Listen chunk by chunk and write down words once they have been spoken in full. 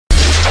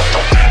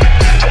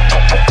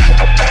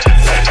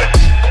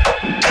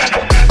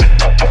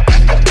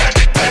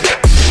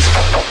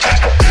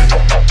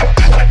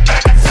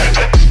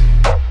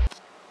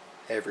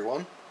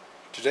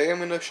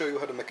going to show you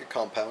how to make a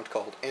compound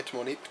called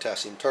antimony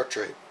potassium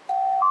tartrate.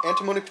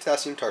 Antimony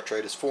potassium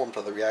tartrate is formed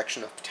by the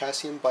reaction of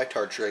potassium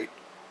bitartrate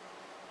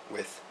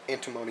with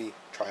antimony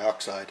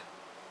trioxide.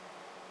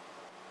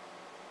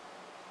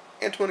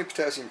 Antimony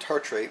potassium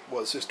tartrate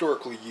was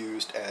historically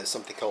used as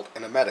something called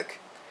an emetic.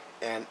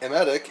 An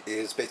emetic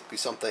is basically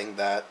something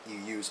that you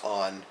use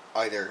on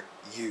either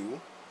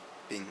you,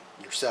 being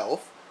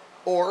yourself,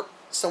 or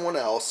someone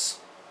else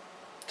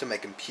to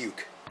make them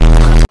puke.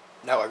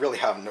 Now, I really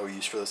have no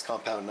use for this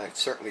compound, and I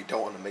certainly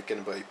don't want to make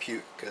anybody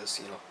puke,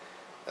 because,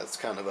 that's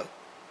kind of a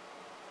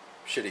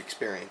shitty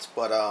experience.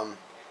 But,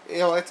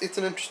 it's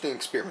an interesting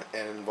experiment,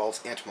 and it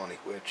involves antimony,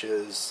 which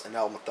is an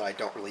element that I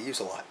don't really use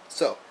a lot.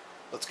 So,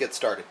 let's get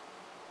started.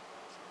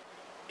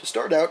 To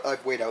start out,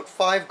 I've weighed out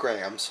 5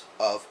 grams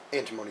of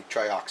antimony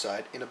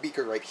trioxide in a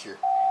beaker right here.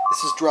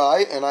 This is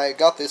dry, and I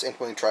got this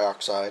antimony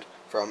trioxide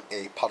from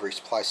a pottery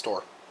supply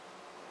store.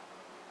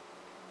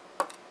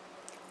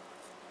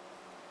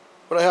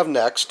 What I have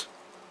next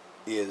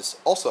is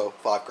also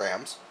 5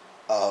 grams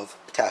of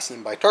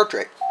potassium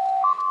bitartrate.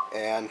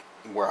 And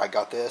where I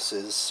got this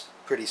is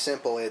pretty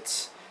simple.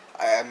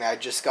 I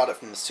just got it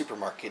from the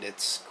supermarket.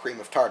 It's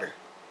cream of tartar,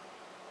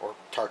 or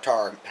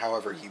tartar,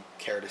 however you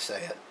care to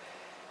say it.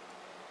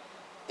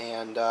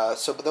 And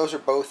but those are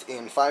both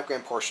in 5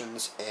 gram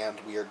portions, and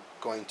we are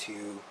going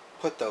to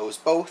put those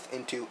both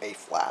into a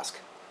flask.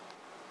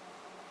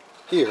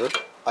 Here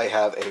I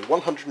have a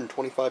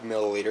 125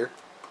 milliliter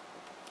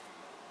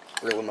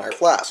Erlenmeyer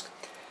flask.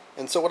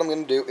 And so what I'm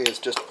going to do is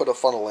just put a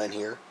funnel in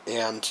here,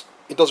 and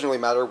it doesn't really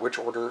matter which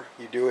order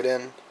you do it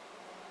in.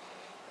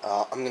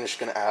 I'm just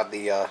going to add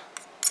the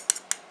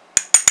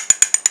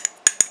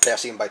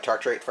potassium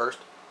bitartrate first,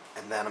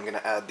 and then I'm going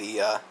to add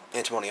the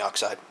antimony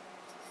oxide.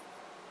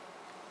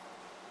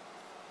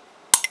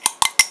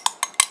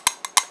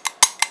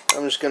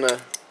 I'm just going to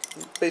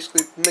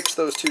basically mix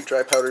those two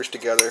dry powders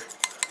together,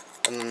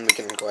 and then we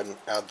can go ahead and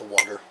add the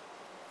water.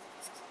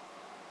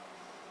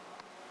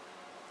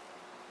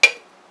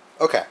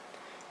 Okay,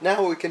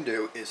 now what we can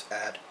do is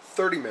add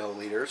 30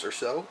 milliliters or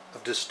so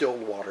of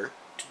distilled water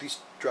to these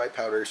dry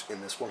powders in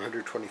this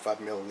 125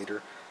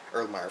 milliliter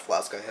Erlenmeyer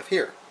flask I have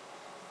here.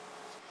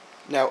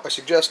 Now, I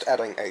suggest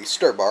adding a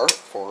stir bar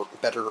for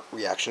better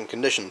reaction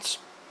conditions.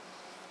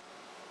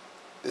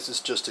 This is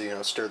just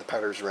to, stir the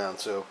powders around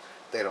so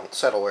they don't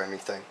settle or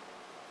anything.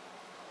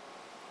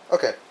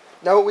 Okay,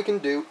 now what we can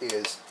do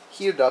is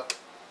heat it up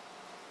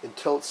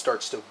until it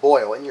starts to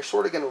boil, and you're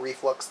sort of going to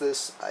reflux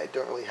this. I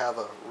don't really have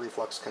a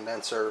reflux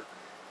condenser,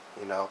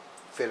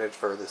 fitted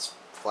for this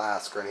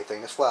flask or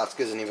anything. This flask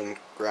isn't even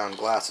ground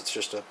glass, it's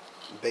just a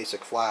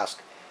basic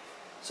flask.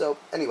 So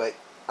anyway,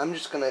 I'm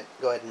just going to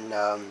go ahead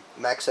and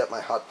max out my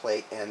hot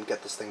plate and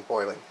get this thing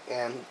boiling,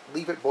 and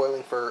leave it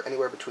boiling for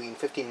anywhere between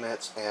 15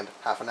 minutes and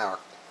half an hour.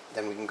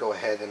 Then we can go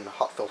ahead and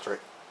hot filter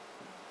it.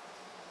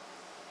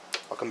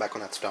 I'll come back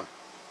when that's done.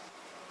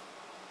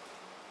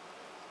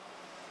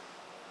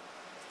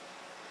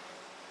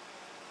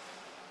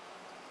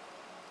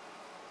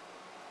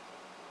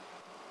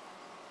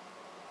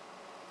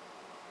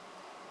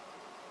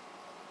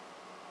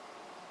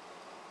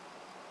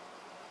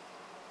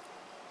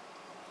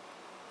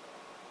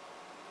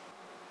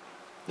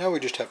 Now we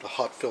just have to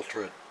hot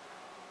filter it.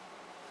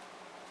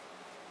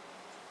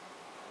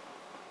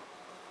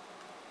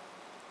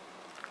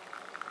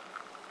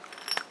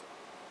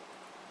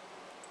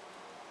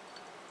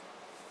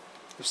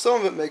 If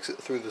some of it makes it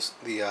through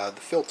the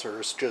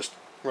filters, just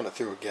run it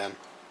through again.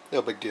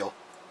 No big deal.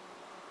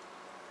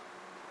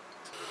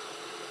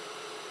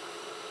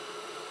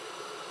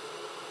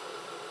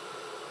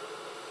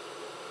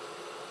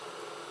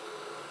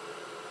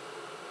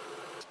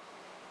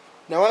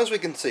 Now, as we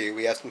can see,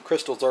 we have some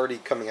crystals already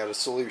coming out of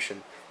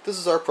solution. This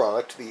is our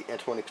product, the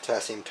antimony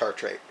potassium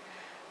tartrate.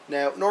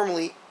 Now,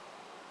 normally,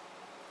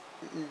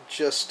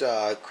 just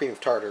cream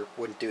of tartar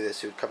wouldn't do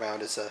this. It would come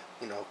out as a,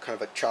 kind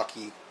of a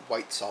chalky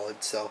white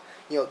solid. So,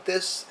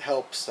 this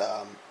helps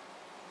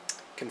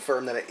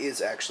confirm that it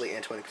is actually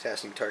antimony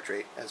potassium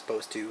tartrate, as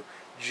opposed to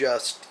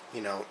just,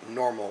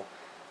 normal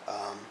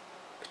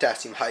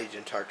potassium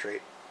hydrogen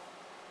tartrate.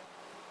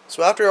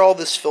 So after all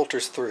this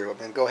filters through, I'm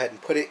going to go ahead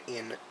and put it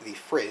in the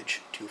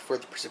fridge to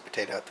further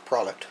precipitate out the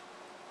product.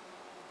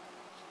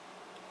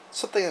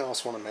 Something I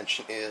also want to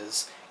mention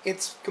is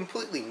it's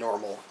completely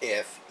normal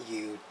if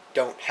you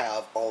don't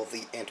have all of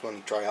the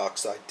antimony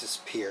trioxide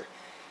disappear.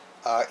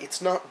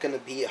 It's not going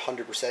to be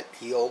 100%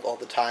 healed all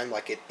the time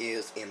like it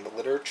is in the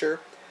literature,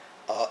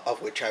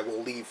 of which I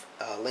will leave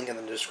a link in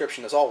the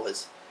description as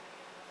always.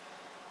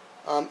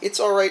 It's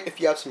alright if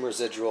you have some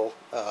residual.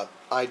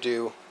 I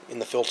do in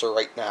the filter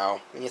right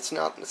now. I mean, it's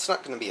not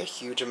going to be a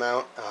huge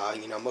amount.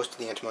 Most of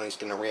the antimony is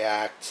going to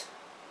react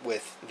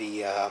with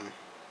the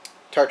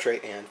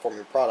tartrate and form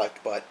your product,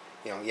 but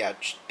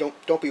just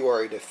don't be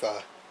worried if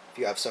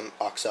you have some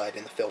oxide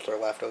in the filter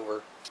left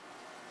over.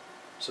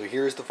 So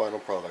here's the final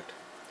product.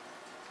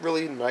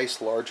 Really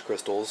nice large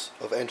crystals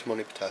of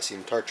antimony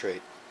potassium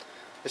tartrate.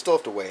 I still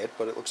have to weigh it,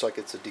 but it looks like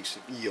it's a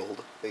decent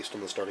yield based on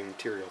the starting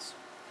materials.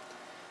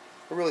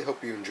 I really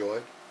hope you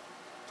enjoy.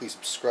 please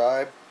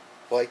subscribe,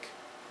 like,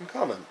 and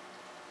comment.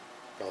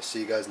 I'll see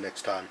you guys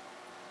next time.